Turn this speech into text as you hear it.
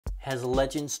Has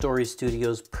Legend Story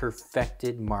Studios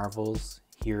perfected Marvels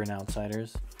here in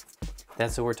Outsiders?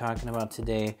 That's what we're talking about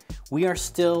today. We are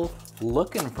still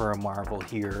looking for a Marvel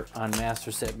here on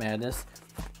Master Set Madness.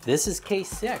 This is case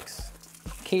 6.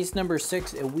 Case number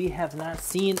 6, and we have not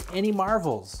seen any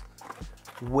Marvels.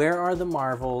 Where are the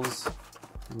Marvels?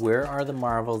 Where are the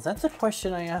Marvels? That's a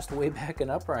question I asked way back in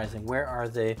Uprising. Where are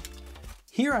they?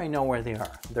 Here I know where they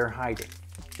are. They're hiding.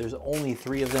 There's only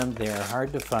 3 of them. They are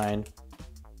hard to find.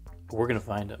 We're gonna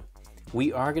find them.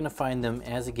 We are gonna find them,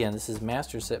 as again, this is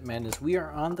Master Set Madness. We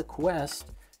are on the quest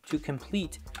to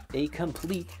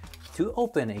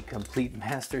open a complete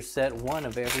Master Set, one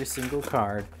of every single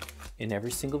card in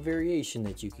every single variation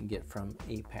that you can get from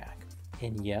a pack.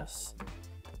 And yes,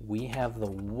 we have the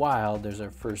wild, there's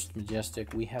our first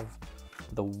Majestic, we have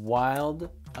the wild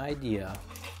idea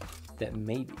that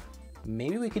maybe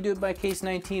we could do it by case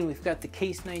 19. We've got the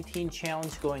case 19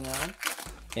 challenge going on.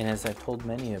 And as I've told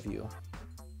many of you,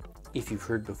 if you've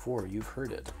heard before, you've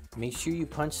heard it. Make sure you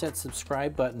punch that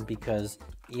subscribe button, because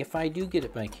if I do get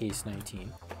it by case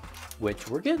 19, which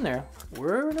we're getting there,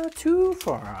 we're not too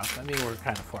far off. I mean, we're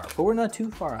kind of far, but we're not too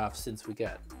far off since we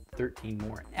got 13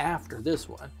 more after this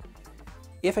one.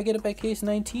 If I get it by case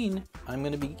 19, I'm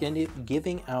going to begin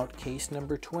giving out case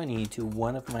number 20 to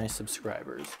one of my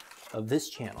subscribers of this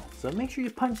channel. So make sure you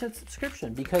punch that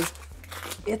subscription, because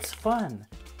it's fun.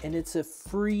 And it's a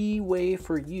free way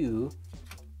for you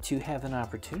to have an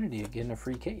opportunity of getting a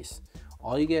free case.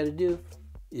 All you gotta do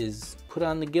is put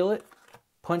on the gillet,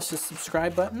 punch the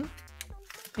subscribe button,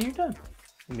 and you're done.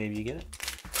 And maybe you get it.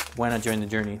 Why not join the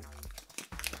journey?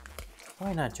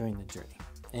 Why not join the journey?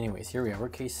 Anyways, here we are, we're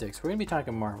case 6. We're gonna be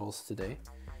talking Marvels today.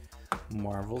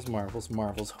 Marvels, Marvels,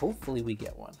 Marvels. Hopefully we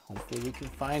get one. Hopefully we can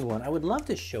find one. I would love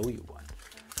to show you one.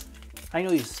 I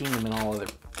know you've seen them in a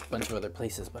bunch of other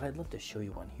places, but I'd love to show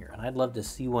you one here. And I'd love to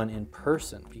see one in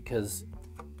person, because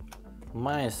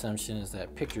my assumption is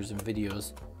that pictures and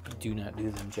videos do not do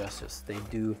them justice.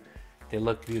 They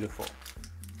look beautiful.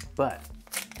 But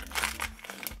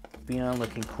beyond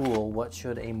looking cool, what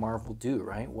should a Marvel do,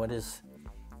 right? What's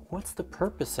the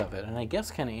purpose of it? And I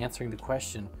guess kind of answering the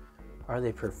question, are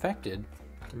they perfected?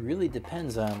 It really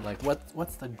depends on like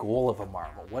what's the goal of a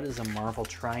Marvel? What is a Marvel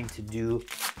trying to do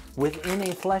within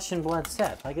a flesh and blood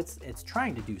set? Like it's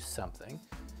trying to do something,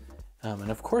 and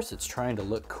of course it's trying to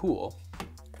look cool,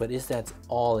 but is that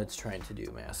all it's trying to do?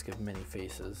 Mask of Many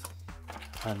Faces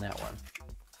on that one.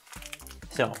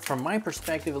 So from my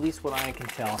perspective, at least what I can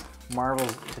tell,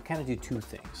 Marvels, they kind of do 2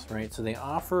 things, right? So they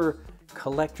offer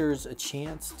collectors a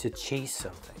chance to chase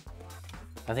something.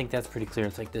 I think that's pretty clear.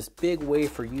 It's like this big way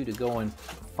for you to go and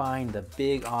find the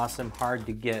big, awesome, hard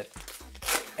to get,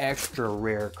 extra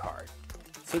rare card.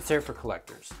 So it's there for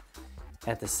collectors.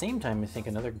 At the same time, I think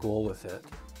another goal with it,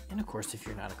 and of course, if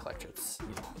you're not a collector, it's,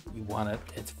 you want it,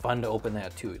 it's fun to open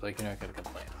that too. Like, you're not gonna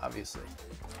complain, obviously.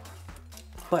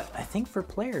 But I think for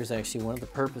players, actually, one of the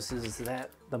purposes is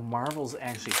that the Marvels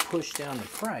actually push down the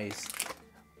price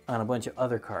on a bunch of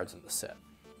other cards in the set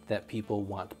that people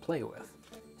want to play with.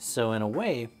 So in a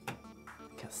way,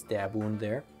 stab wound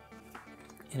there,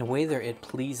 in a way there it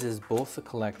pleases both the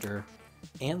collector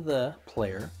and the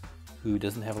player who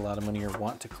doesn't have a lot of money or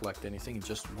want to collect anything and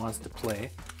just wants to play.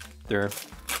 They're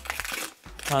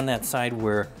on that side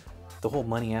where the whole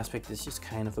money aspect is just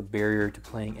kind of a barrier to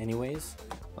playing anyways.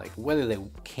 Like whether they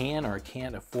can or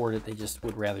can't afford it, they just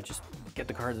would rather just get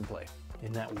the cards and play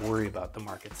and not worry about the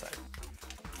market side.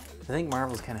 I think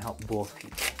Marvels kind of help both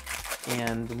people.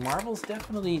 And Marvels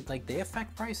definitely, like, they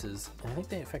affect prices. And I think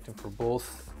they affect them for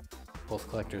both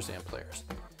collectors and players.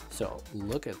 So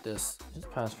look at this.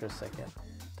 Just pause for a second.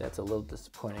 That's a little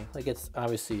disappointing. Like, it's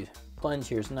obviously, Plunge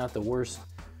here is not the worst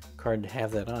card to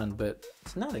have that on, but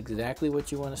it's not exactly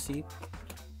what you want to see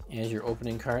as your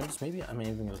opening cards. Maybe I'm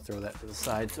even going to throw that to the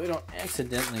side so I don't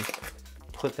accidentally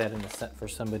put that in a set for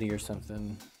somebody or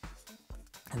something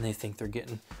and they think they're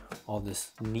getting all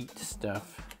this neat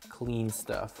stuff, clean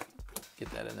stuff. Get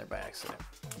that in there by accident.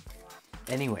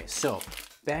 Anyway, so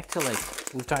back to, like,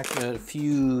 we've talked about a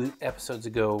few episodes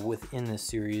ago within this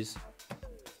series,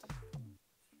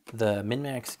 the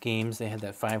Min-Max games, they had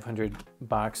that 500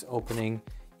 box opening,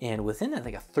 and within that they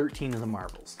got 13 of the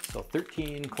Marvels. So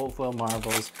 13 cold foil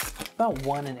Marvels, about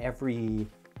 1 in every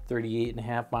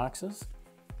 38.5 boxes,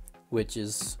 which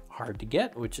is hard to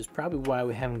get, which is probably why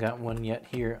we haven't got one yet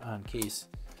here on case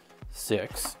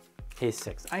 6. Case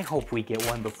 6. I hope we get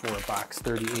one before box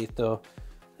 38 though.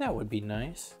 That would be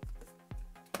nice.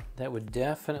 That would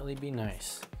definitely be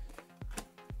nice.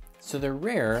 So they're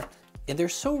rare, and they're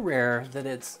so rare that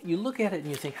it's, you look at it and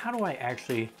you think, how do I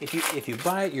actually, if you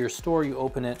buy it, your store, you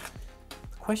open it,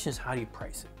 the question is, how do you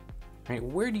price it? right?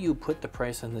 Where do you put the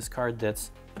price on this card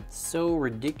that's so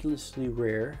ridiculously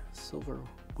rare? Silver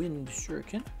Wind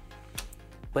Shuriken.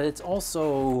 But it's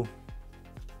also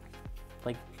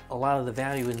like a lot of the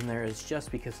value in there is just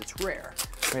because it's rare,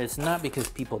 right? It's not because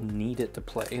people need it to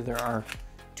play. There are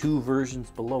 2 versions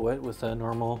below it with a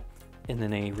normal and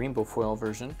then a rainbow foil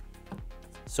version.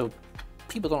 So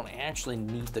people don't actually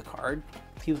need the card,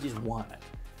 people just want it.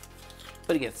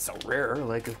 But it gets so rare,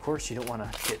 like of course you don't want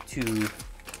to get too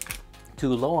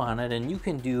low on it, and you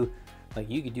can do, like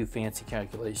you could do fancy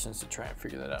calculations to try and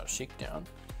figure that out, shakedown.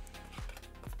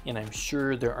 And I'm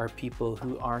sure there are people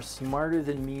who are smarter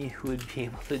than me who would be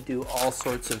able to do all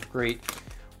sorts of great,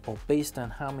 well, based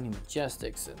on how many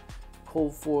Majestics and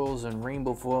cold foils and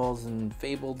rainbow foils and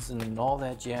fableds and all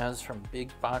that jazz from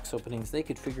big box openings, they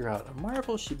could figure out a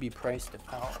marvel should be priced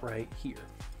about right here.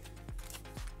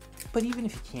 But even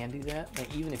if you can do that,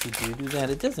 like even if you do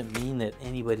that, it doesn't mean that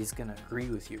anybody's gonna agree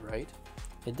with you, right?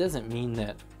 It doesn't mean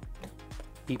that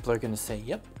people are gonna say,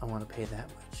 yep, I wanna pay that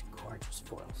much. Gorgeous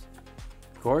foils.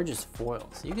 Gorgeous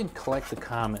foils. You can collect the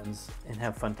commons and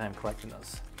have fun time collecting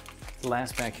those. The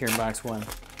last back here in box 1.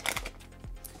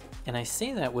 And I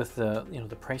say that with the, you know,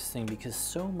 the price thing because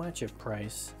so much of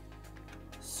price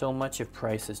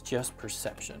is just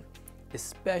perception,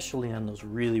 especially on those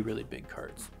really, really big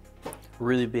cards.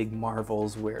 Really big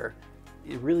marvels where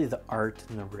really the art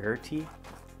and the rarity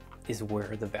is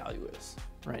where the value is,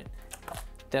 right?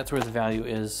 That's where the value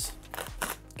is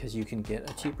because you can get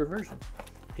a cheaper version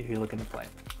if you're looking to play.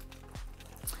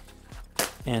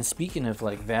 And speaking of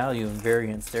like value and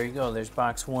variance, there you go, there's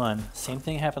box 1. Same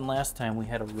thing happened last time. We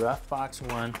had a rough box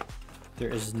 1. There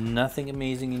is nothing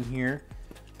amazing in here.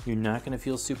 You're not gonna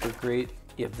feel super great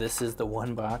if this is the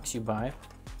one box you buy.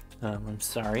 I'm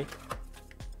sorry.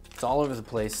 It's all over the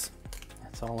place.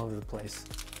 It's all over the place.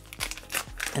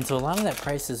 And so a lot of that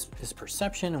price is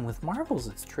perception, and with marvels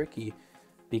it's tricky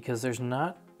because there's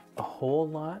not a whole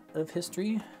lot of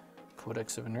history,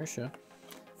 Codex of Inertia,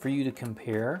 for you to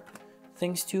compare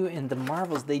things to, and the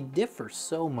marvels, they differ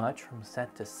so much from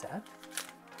set to set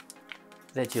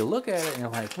that you look at it and you're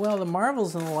like, well, the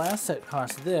marvels in the last set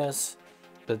cost this,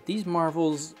 but these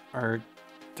marvels they're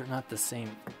not the same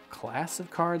class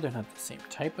of card, they're not the same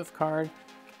type of card,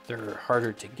 they're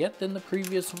harder to get than the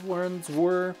previous ones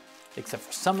were, except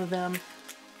for some of them,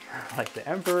 like the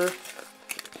Emperor.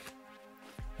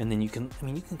 And then you can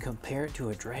compare it to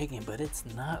a dragon, but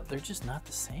they're just not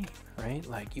the same, right?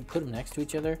 Like you put them next to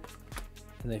each other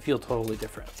and they feel totally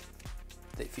different.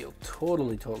 They feel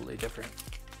totally, totally different.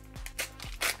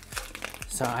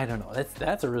 So I don't know,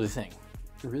 that's a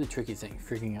really tricky thing,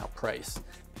 figuring out price,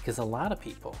 because a lot of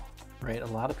people, right? A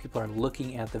lot of people are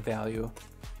looking at the value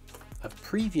of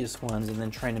previous ones and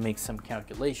then trying to make some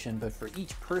calculation, but for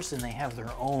each person they have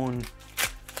their own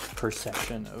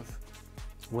perception of,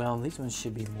 well, these ones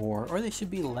should be more or they should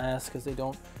be less because they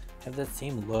don't have that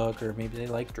same look, or maybe they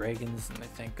like dragons and they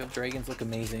think, oh, dragons look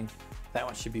amazing, that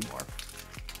one should be more.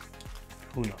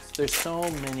 Who knows? There's so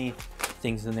many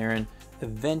things in there, and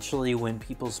eventually when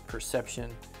people's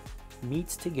perception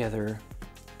meets together,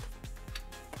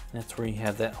 that's where you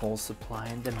have that whole supply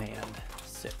and demand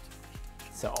sit.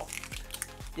 So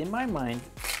in my mind,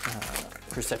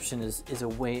 perception is a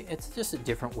way, it's just a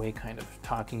different way kind of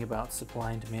talking about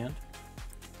supply and demand.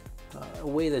 A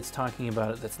way that's talking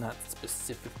about it that's not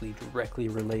specifically directly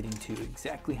relating to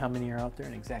exactly how many are out there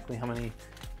and exactly how many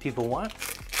people want.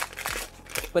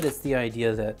 But it's the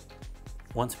idea that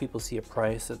once people see a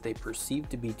price that they perceive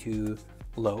to be too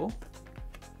low,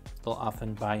 they'll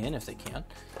often buy in if they can.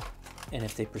 And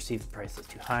if they perceive the price as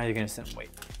too high, they're gonna sit and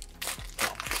wait.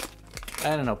 So,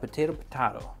 I don't know, potato,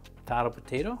 potato. Potato,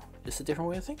 potato, just a different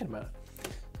way of thinking about it.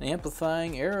 An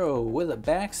amplifying arrow with a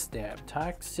backstab,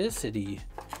 toxicity.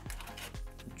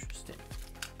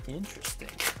 Interesting.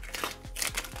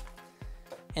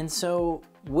 And so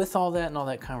with all that and all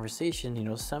that conversation, you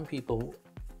know, some people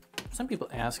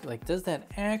ask, like, does that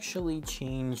actually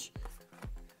change,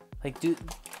 like,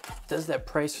 does that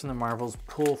price from the marvels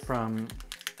pull from,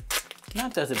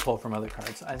 not does it pull from other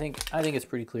cards? I think it's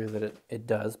pretty clear that it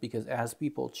does, because as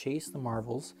people chase the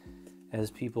marvels,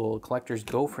 as collectors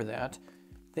go for that,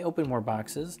 they open more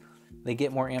boxes, they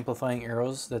get more amplifying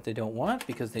arrows that they don't want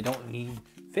because they don't need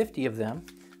 50 of them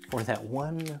for that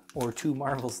 1 or 2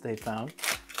 marvels they found.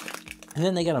 And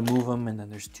then they gotta move them, and then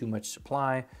there's too much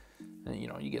supply, and you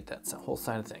know, you get that whole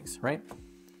side of things, right?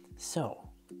 So,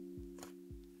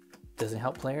 does it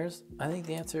help players? I think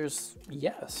the answer is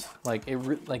yes.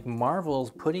 Like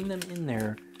marvels, putting them in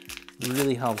there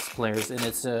really helps players, and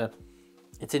it's an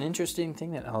interesting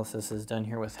thing that LSS has done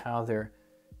here with how they're,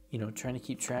 you know, trying to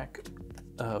keep track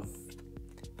of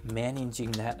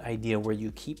managing that idea where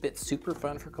you keep it super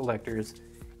fun for collectors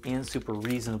and super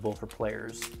reasonable for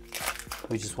players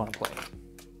who just want to play.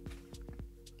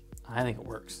 I think it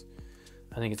works.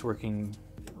 I think it's working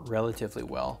relatively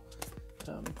well,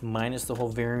 minus the whole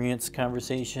variance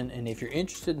conversation. And if you're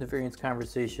interested in the variance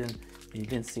conversation and you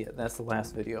didn't see it, that's the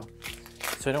last video.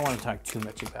 So I don't want to talk too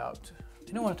much about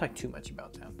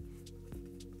that.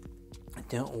 I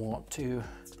don't want to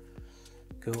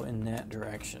go in that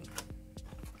direction.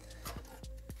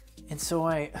 And so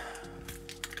I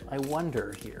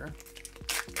wonder here,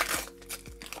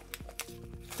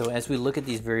 so as we look at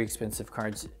these very expensive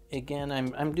cards, again,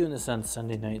 I'm doing this on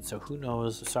Sunday night, so who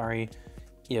knows, sorry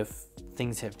if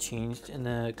things have changed in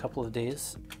a couple of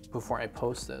days before I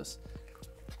post this.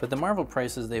 But the Marvel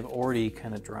prices, they've already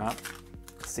kind of dropped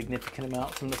a significant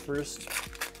amount from the first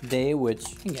day, which,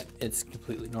 again, it's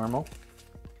completely normal.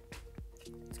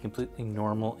 It's completely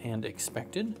normal and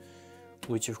expected,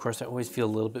 which of course I always feel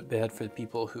a little bit bad for the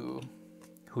people who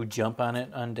jump on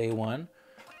it on day one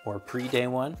or pre-day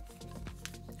one.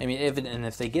 I mean,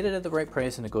 if they get it at the right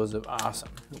price and it goes up, awesome.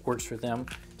 It works for them.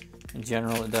 In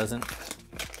general, it doesn't.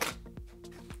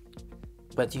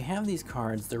 But you have these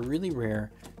cards, they're really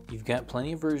rare. You've got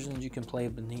plenty of versions you can play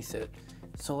beneath it.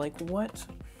 So like what,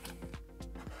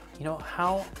 you know,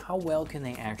 how well can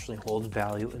they actually hold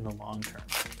value in the long term?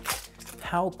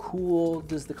 How cool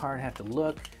does the card have to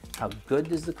look? How good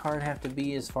does the card have to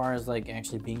be as far as like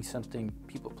actually being something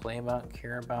people play about,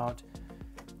 care about?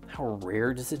 How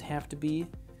rare does it have to be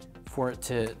for it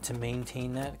to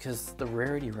maintain that? Because the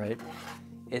rarity, right,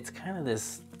 it's kind of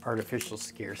this artificial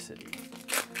scarcity.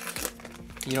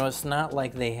 You know, it's not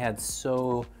like they had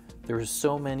there were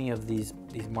so many of these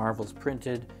Marvels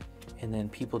printed, and then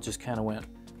people just kind of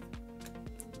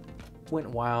went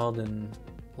wild and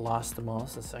lost them all.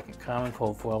 It's the second common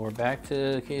cold foil. We're back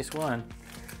to case one.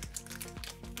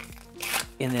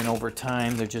 And then over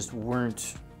time, there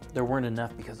weren't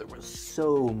enough because there was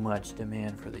so much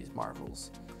demand for these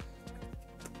Marvels.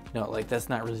 No, like that's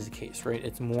not really the case, right?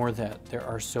 It's more that there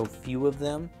are so few of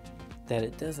them that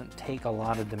it doesn't take a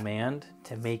lot of demand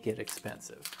to make it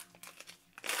expensive.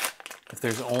 If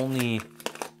there's only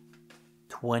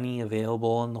 20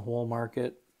 available in the whole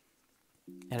market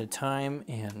at a time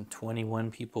and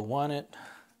 21 people want it,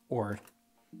 or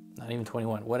not even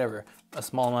 21, whatever, a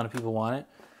small amount of people want it,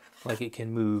 like it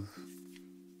can move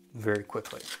very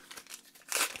quickly.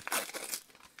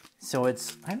 So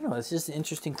it's, I don't know, it's just an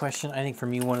interesting question. I think for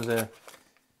me, one of the,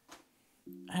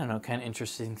 I don't know, kind of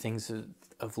interesting things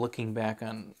of looking back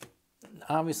on,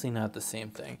 obviously not the same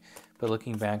thing, but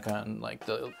looking back on like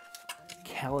the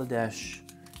Kaladesh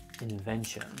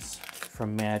inventions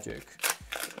from Magic,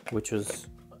 which was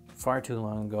far too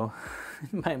long ago.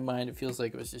 In my mind, it feels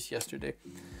like it was just yesterday.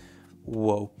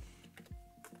 Whoa.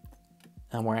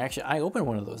 Where actually, I opened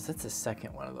one of those. That's the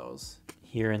second one of those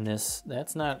here in this.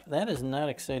 That is not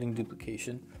exciting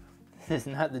duplication. It's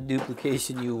not the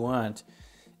duplication you want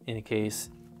in a case.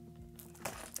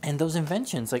 And those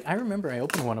inventions, like I remember I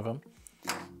opened one of them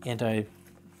and I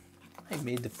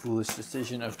made the foolish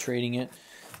decision of trading it.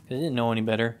 I didn't know any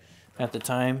better at the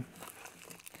time.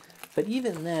 But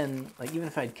even then, like even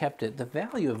if I'd kept it, the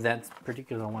value of that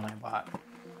particular one I bought,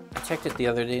 I checked it the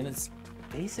other day and it's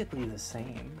basically the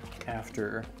same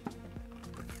after,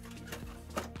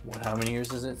 what, how many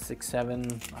years is it? 6,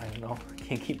 7, I don't know,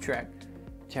 can't keep track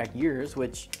years,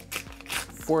 which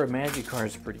for a Magic card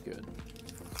is pretty good,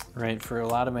 right? For a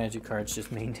lot of Magic cards,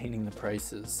 just maintaining the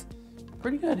price is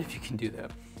pretty good if you can do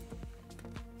that.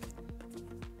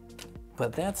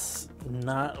 But that's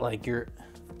not like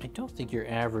I don't think your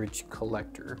average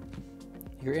collector.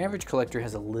 Your average collector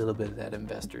has a little bit of that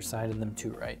investor side in them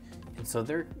too, right? And so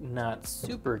they're not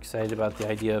super excited about the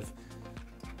idea of,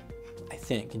 I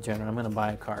think in general, I'm gonna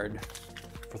buy a card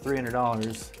for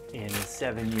 $300 and in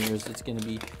 7 years it's gonna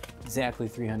be exactly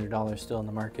 $300 still in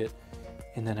the market,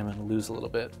 and then I'm gonna lose a little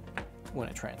bit when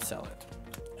I try and sell it.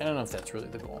 I don't know if that's really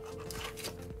the goal.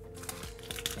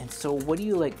 And so what do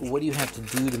you have to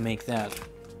do to make that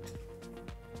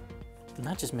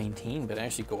not just maintain, but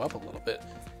actually go up a little bit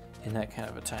in that kind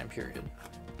of a time period?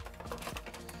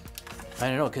 I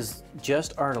don't know, because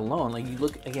just art alone, like you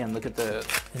look at the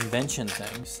invention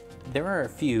things, there are a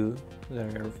few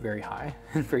that are very high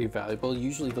and very valuable.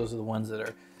 Usually those are the ones that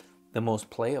are the most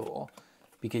playable,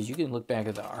 because you can look back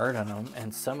at the art on them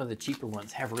and some of the cheaper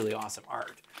ones have really awesome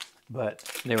art. But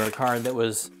they were a card that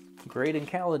was great in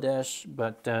Kaladesh,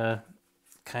 but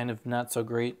kind of not so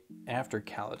great after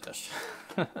Kaladesh.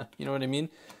 You know what I mean?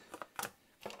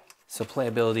 So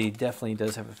playability definitely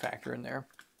does have a factor in there.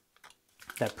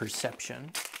 That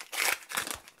perception.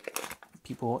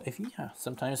 people,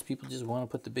 sometimes people just want to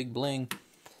put the big bling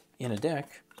in a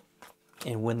deck,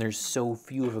 and when there's so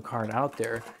few of a card out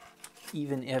there,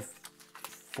 even if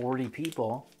 40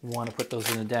 people want to put those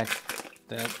in a deck,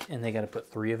 and they got to put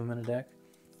 3 of them in a deck,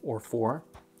 or 4,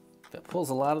 that pulls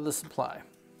a lot of the supply.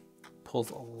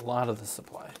 Pulls a lot of the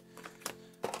supply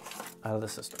out of the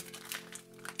system.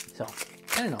 So,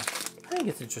 I don't know. I think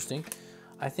it's interesting.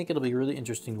 I think it'll be really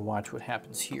interesting to watch what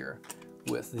happens here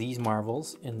with these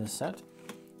Marvels in this set.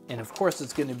 And of course,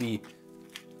 it's going to be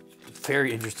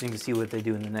very interesting to see what they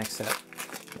do in the next set.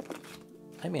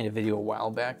 I made a video a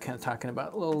while back kind of talking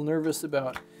about, a little nervous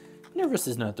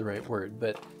is not the right word,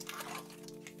 but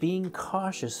being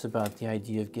cautious about the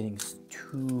idea of getting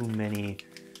too many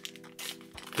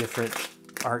different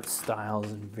art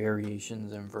styles and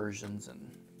variations and versions.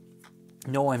 And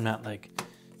no, I'm not like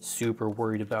super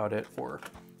worried about it or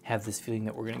have this feeling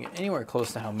that we're going to get anywhere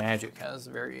close to how Magic has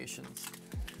variations.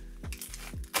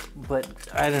 But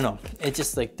I don't know. It's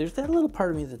just like, there's that little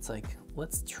part of me that's like,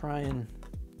 let's try and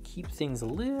keep things a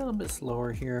little bit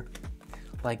slower here.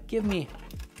 Like,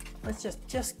 let's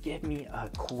just give me a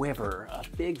quiver, a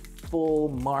big full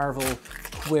Marvel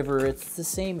quiver. It's the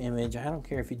same image. I don't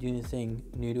care if you do anything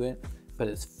new to it, but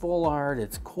it's full art,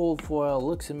 it's cold foil,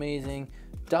 looks amazing,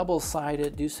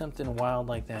 double-sided, do something wild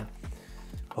like that.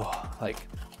 Oh, like,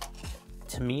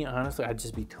 to me, honestly, I'd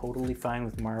just be totally fine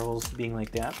with Marvels being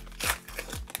like that.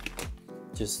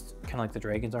 Just kind of like the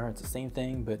Dragons are. It's the same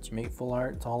thing, but you make full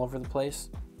art, it's all over the place.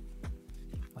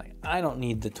 Like, I don't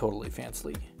need the totally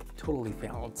fancy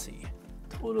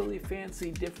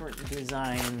different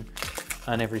design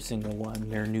on every single one,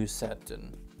 their new set,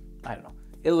 and I don't know.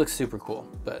 It looks super cool,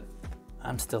 but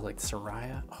I'm still like,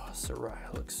 Soraya. Oh,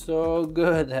 Soraya looks so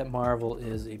good. That Marvel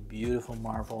is a beautiful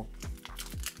Marvel.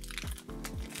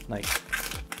 Like,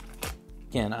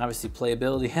 again, obviously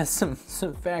playability has some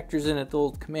factors in it. The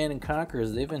old Command and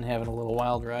Conquerors, they've been having a little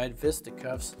wild ride.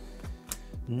 Fisticuffs.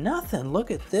 Nothing.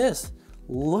 Look at this.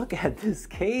 Look at this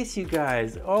case, you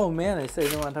guys. Oh man, I say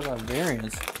I don't want to talk about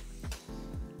variants.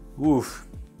 Oof.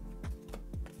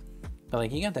 But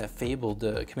like, you got that fabled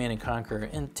Command and Conquer,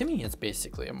 and to me, it's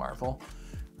basically a Marvel,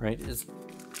 right? It's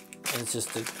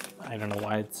just I don't know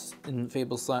why it's in the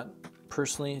Fable slot.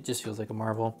 Personally, it just feels like a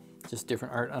Marvel. Just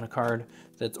different art on a card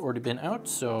that's already been out.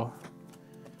 So,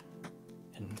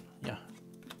 and yeah,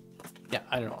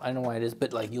 I don't know why it is,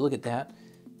 but like, you look at that,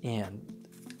 and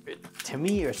to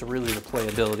me, it's really the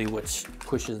playability which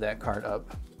pushes that card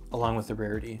up, along with the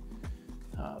rarity.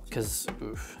 Because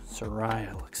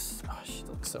Soraya looks, she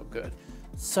looks so good.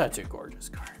 Such a gorgeous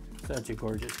card. Such a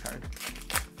gorgeous card.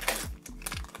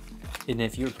 And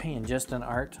if you're paying just on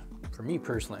art, for me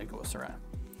personally, I'd go with Soraya.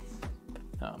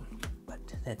 But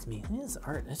that's me. It's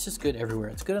art. It's just good everywhere.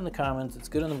 It's good on the commons. It's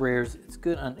good on the rares. It's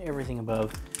good on everything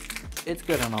above. It's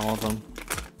good on all of them.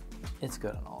 It's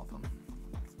good on all of them.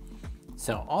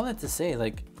 So all that to say,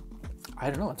 like, I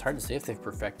don't know. It's hard to say if they've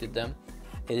perfected them.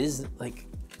 It is like,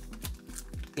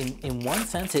 in one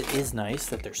sense, it is nice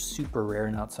that they're super rare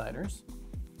in Outsiders.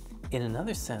 In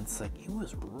another sense, like, it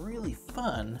was really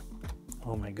fun.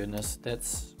 Oh my goodness,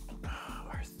 that's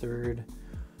our third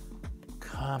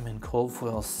common cold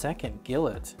foil, second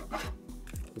Gillet.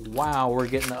 Wow, we're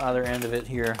getting the other end of it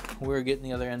here. We're getting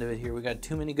the other end of it here. We got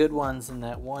too many good ones in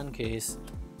that one case.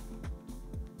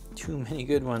 Too many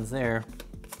good ones there.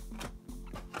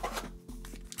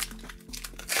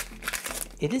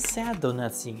 It is sad though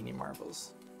not seeing any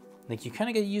Marvels. Like, you kind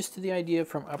of get used to the idea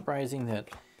from Uprising that,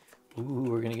 ooh,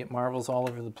 we're gonna get Marvels all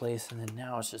over the place, and then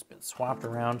now it's just been swapped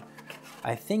around.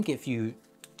 I think if you,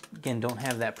 again, don't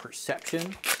have that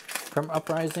perception from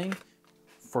Uprising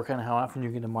for kind of how often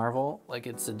you're gonna Marvel, like,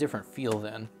 it's a different feel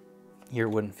then. Here it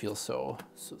wouldn't feel so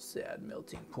sad.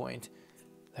 Melting Point.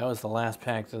 That was the last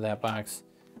pack to that box.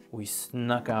 We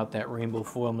snuck out that Rainbow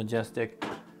Foil Majestic,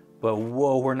 but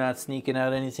whoa, we're not sneaking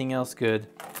out anything else good.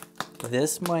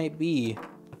 This might be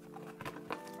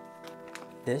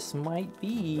the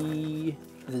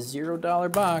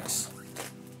 $0 box.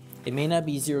 It may not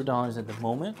be $0 at the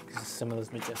moment, because some of those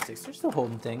Majestics, they're still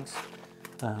holding things.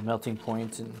 Melting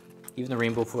Point and even the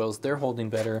Rainbow Foils, they're holding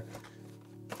better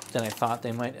than I thought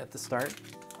they might at the start.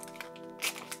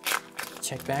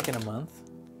 Check back in a month.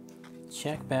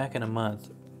 Check back in a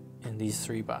month, and these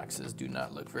 3 boxes do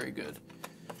not look very good.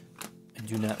 I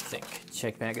do not think.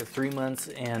 Check back at 3 months,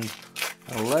 and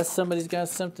unless somebody's got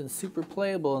something super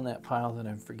playable in that pile that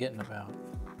I'm forgetting about.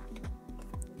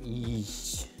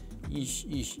 Eesh. Eesh,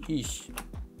 eesh, eesh.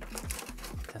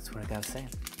 That's what I gotta say.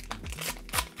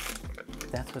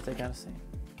 That's what they gotta say.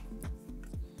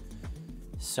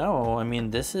 So, I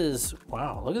mean, this is,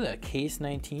 wow, look at that Case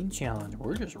 19 challenge.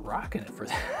 We're just rocking it for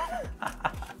that.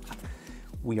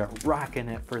 We are rocking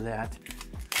it for that.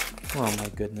 Oh my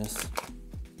goodness.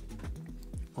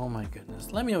 Oh my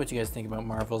goodness. Let me know what you guys think about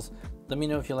Marvels. Let me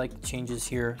know if you like the changes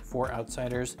here for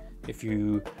Outsiders. If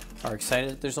you are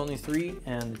excited that there's only 3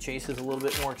 and the chase is a little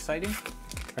bit more exciting.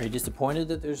 Are you disappointed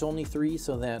that there's only 3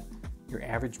 so that your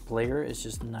average player is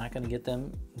just not going to get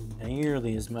them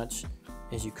nearly as much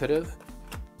as you could have?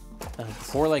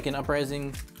 Before, like in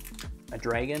Uprising, a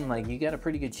dragon, like you got a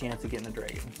pretty good chance of getting a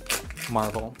dragon.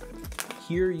 Marvel.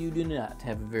 Here you do not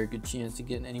have a very good chance of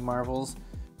getting any Marvels.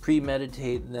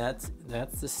 Premeditate, that's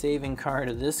the saving card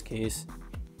of this case.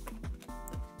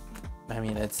 I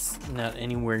mean, that's not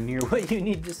anywhere near what you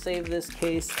need to save this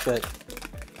case, but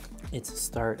it's a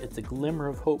start. It's a glimmer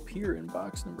of hope here in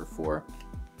box number 4.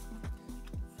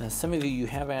 Now, some of you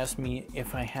have asked me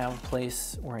if I have a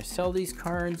place where I sell these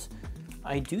cards.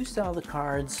 I do sell the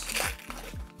cards.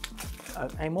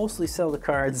 I mostly sell the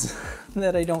cards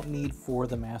that I don't need for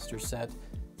the master set.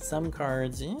 Some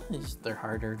cards, they're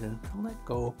harder to let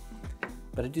go,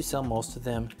 but I do sell most of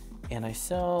them. And I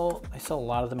sell a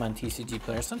lot of them on TCG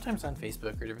Player, sometimes on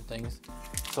Facebook or different things.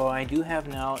 So I do have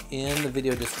now in the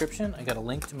video description, I got a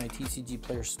link to my TCG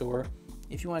Player store.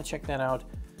 If you want to check that out,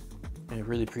 I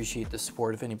really appreciate the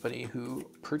support of anybody who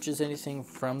purchases anything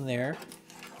from there,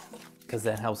 because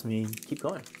that helps me keep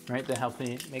going, right? That helps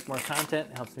me make more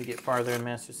content, helps me get farther in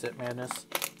Master Set Madness.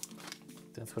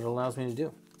 That's what it allows me to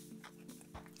do.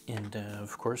 And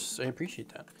of course, I appreciate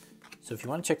that. So if you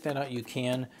want to check that out, you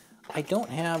can.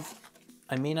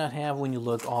 I may not have, when you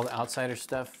look, all the Outsider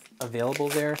stuff available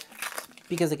there,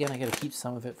 because again, I got to keep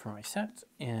some of it for my set,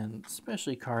 and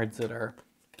especially cards that are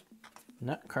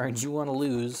not cards you want to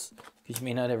lose, because you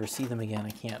may not ever see them again.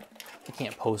 I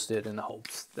can't post it in the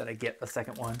hopes that I get a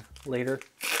second one later.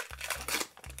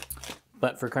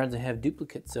 But for cards I have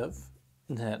duplicates of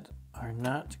that are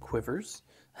not quivers,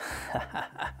 they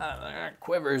aren't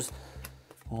quivers.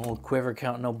 Old quiver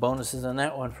count, no bonuses on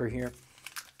that one for here.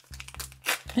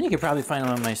 And you can probably find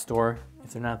them on my store.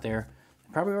 If they're not there,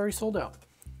 they're probably already sold out.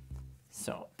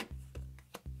 So,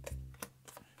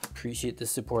 appreciate the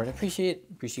support. I appreciate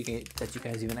that you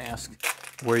guys even ask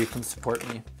where you can support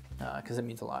me, because it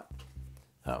means a lot.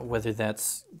 Whether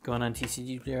that's going on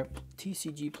TCG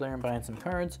Player and buying some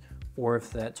cards, or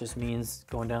if that just means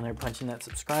going down there, punching that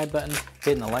subscribe button,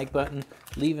 hitting the like button,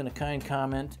 leaving a kind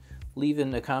comment,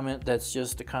 leaving a comment that's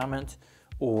just a comment,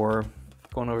 or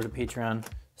going over to Patron,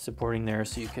 supporting there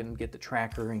so you can get the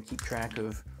tracker and keep track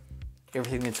of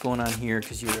everything that's going on here,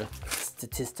 because you're a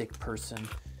statistic person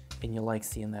and you like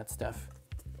seeing that stuff.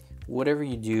 Whatever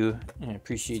you do, I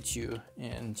appreciate you,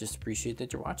 and just appreciate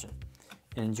that you're watching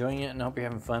and enjoying it, and I hope you're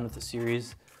having fun with the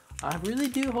series. I really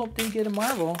do hope they get a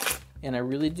Marvel, and I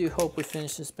really do hope we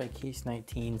finish this by case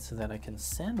 19 so that I can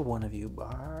send one of you,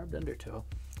 Barbed Undertow,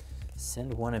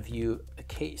 send one of you a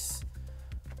case.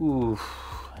 Ooh,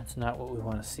 that's not what we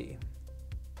want to see.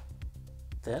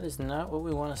 That is not what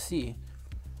we want to see.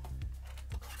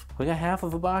 We got half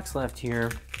of a box left here.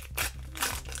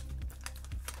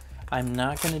 I'm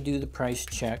not going to do the price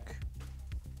check.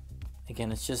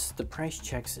 Again, it's just the price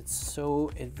checks,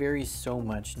 it varies so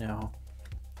much now.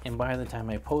 And by the time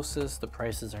I post this, the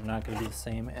prices are not going to be the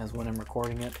same as when I'm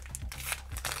recording it.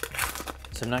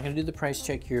 So I'm not going to do the price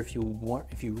check here. If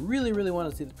you really, really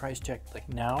want to see the price check like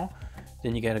now,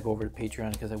 then you got to go over to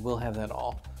Patreon, because I will have that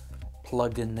all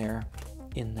plugged in there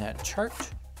in that chart.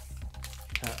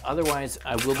 Otherwise,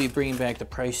 I will be bringing back the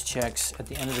price checks at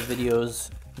the end of the videos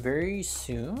very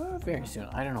soon. Very soon.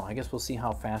 I don't know. I guess we'll see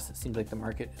how fast it seems like the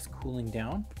market is cooling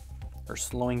down or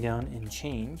slowing down in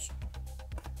change.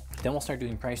 Then we'll start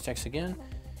doing price checks again,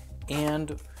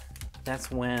 and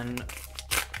that's when,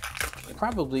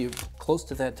 probably close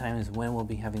to that time, is when we'll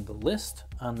be having the list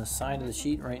on the side of the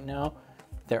sheet. Right now,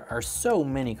 there are so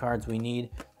many cards we need.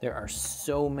 There are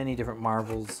so many different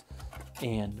Marvels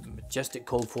and Majestic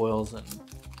Cold Foils and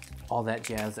all that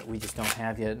jazz that we just don't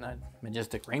have yet. Not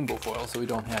Majestic Rainbow Foils that we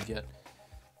don't have yet.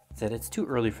 That it's too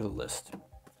early for the list.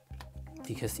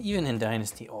 Because even in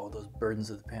Dynasty, all those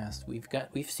burdens of the past,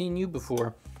 we've seen you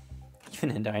before.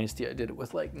 Even in Dynasty, I did it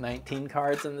with like 19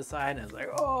 cards on the side, and I was like,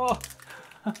 oh,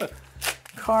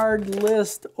 card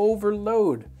list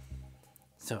overload.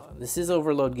 So this is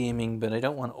overload gaming, but I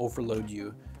don't want to overload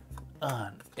you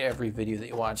on every video that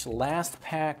you watch. Last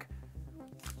pack.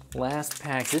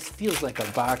 This feels like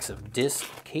a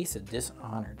case of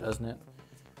Dishonor, doesn't it?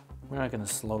 We're not going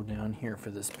to slow down here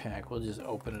for this pack. We'll just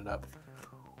open it up.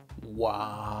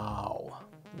 Wow.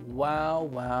 Wow,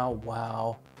 wow,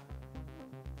 wow.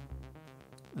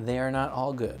 They are not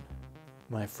all good,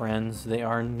 my friends. They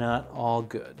are not all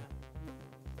good.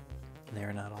 They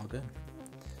are not all good.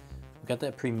 We got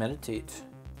that Premeditate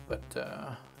but 2,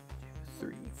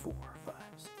 3, 4, 5,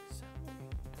 6, 7, 8, 9,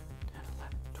 10,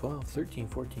 11, 12, 13,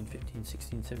 14, 15,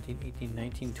 16, 17, 18,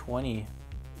 19, 20.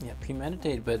 Yeah,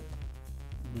 premeditated, but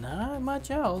not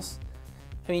much else.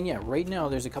 I mean, yeah, right now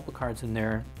there's a couple cards in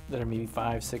there that are maybe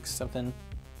 5, 6 something,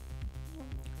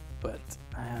 but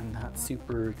I'm not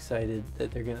super excited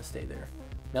that they're gonna stay there.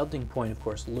 Melting Point, of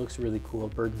course, looks really cool.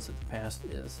 Burdens of the Past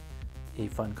is a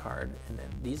fun card, and then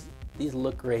these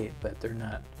look great, but they're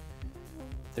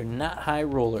not high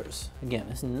rollers. Again,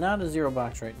 it's not a 0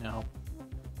 box right now.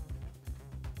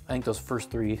 I think those first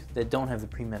 3 that don't have the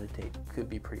premeditate could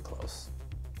be pretty close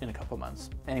in a couple months.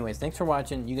 Anyways, thanks for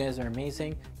watching. You guys are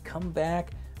amazing. Come back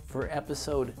for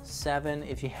episode 7.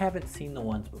 If you haven't seen the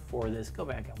ones before this, go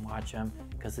back and watch them,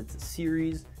 because it's a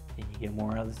series and you get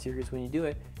more out of the series when you do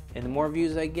it. And the more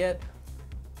views I get,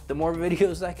 the more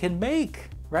videos I can make,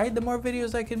 right? The more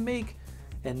videos I can make.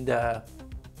 And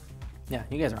yeah,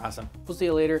 you guys are awesome. We'll see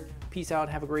you later. Peace out.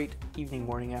 Have a great evening,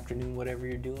 morning, afternoon, whatever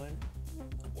you're doing.